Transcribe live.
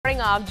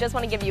starting off, just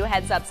want to give you a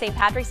heads up. St.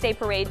 Patrick's Day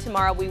Parade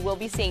tomorrow, we will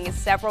be seeing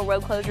several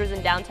road closures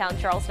in downtown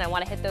Charleston. I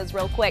want to hit those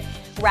real quick.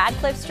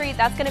 Radcliffe Street,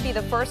 that's going to be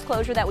the first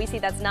closure that we see.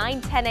 That's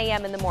 9-10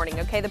 a.m. in the morning,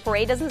 okay? The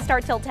parade doesn't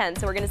start till 10,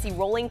 so we're going to see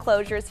rolling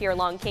closures here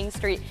along King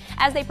Street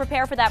as they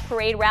prepare for that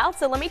parade route.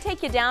 So let me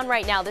take you down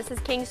right now. This is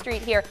King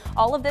Street here.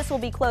 All of this will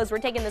be closed. We're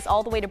taking this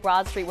all the way to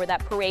Broad Street where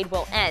that parade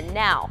will end.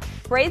 Now,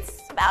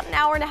 parade's about an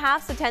hour and a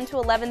half, so 10 to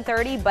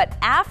 11:30, but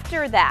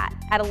after that,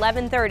 at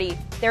 11:30,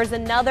 there's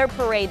another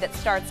parade that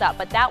starts up,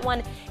 but that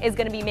one is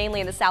going to be mainly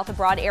in the South of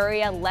Broad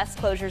area, less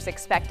closures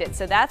expected.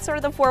 So that's sort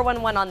of the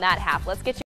 411 on that half. Let's get you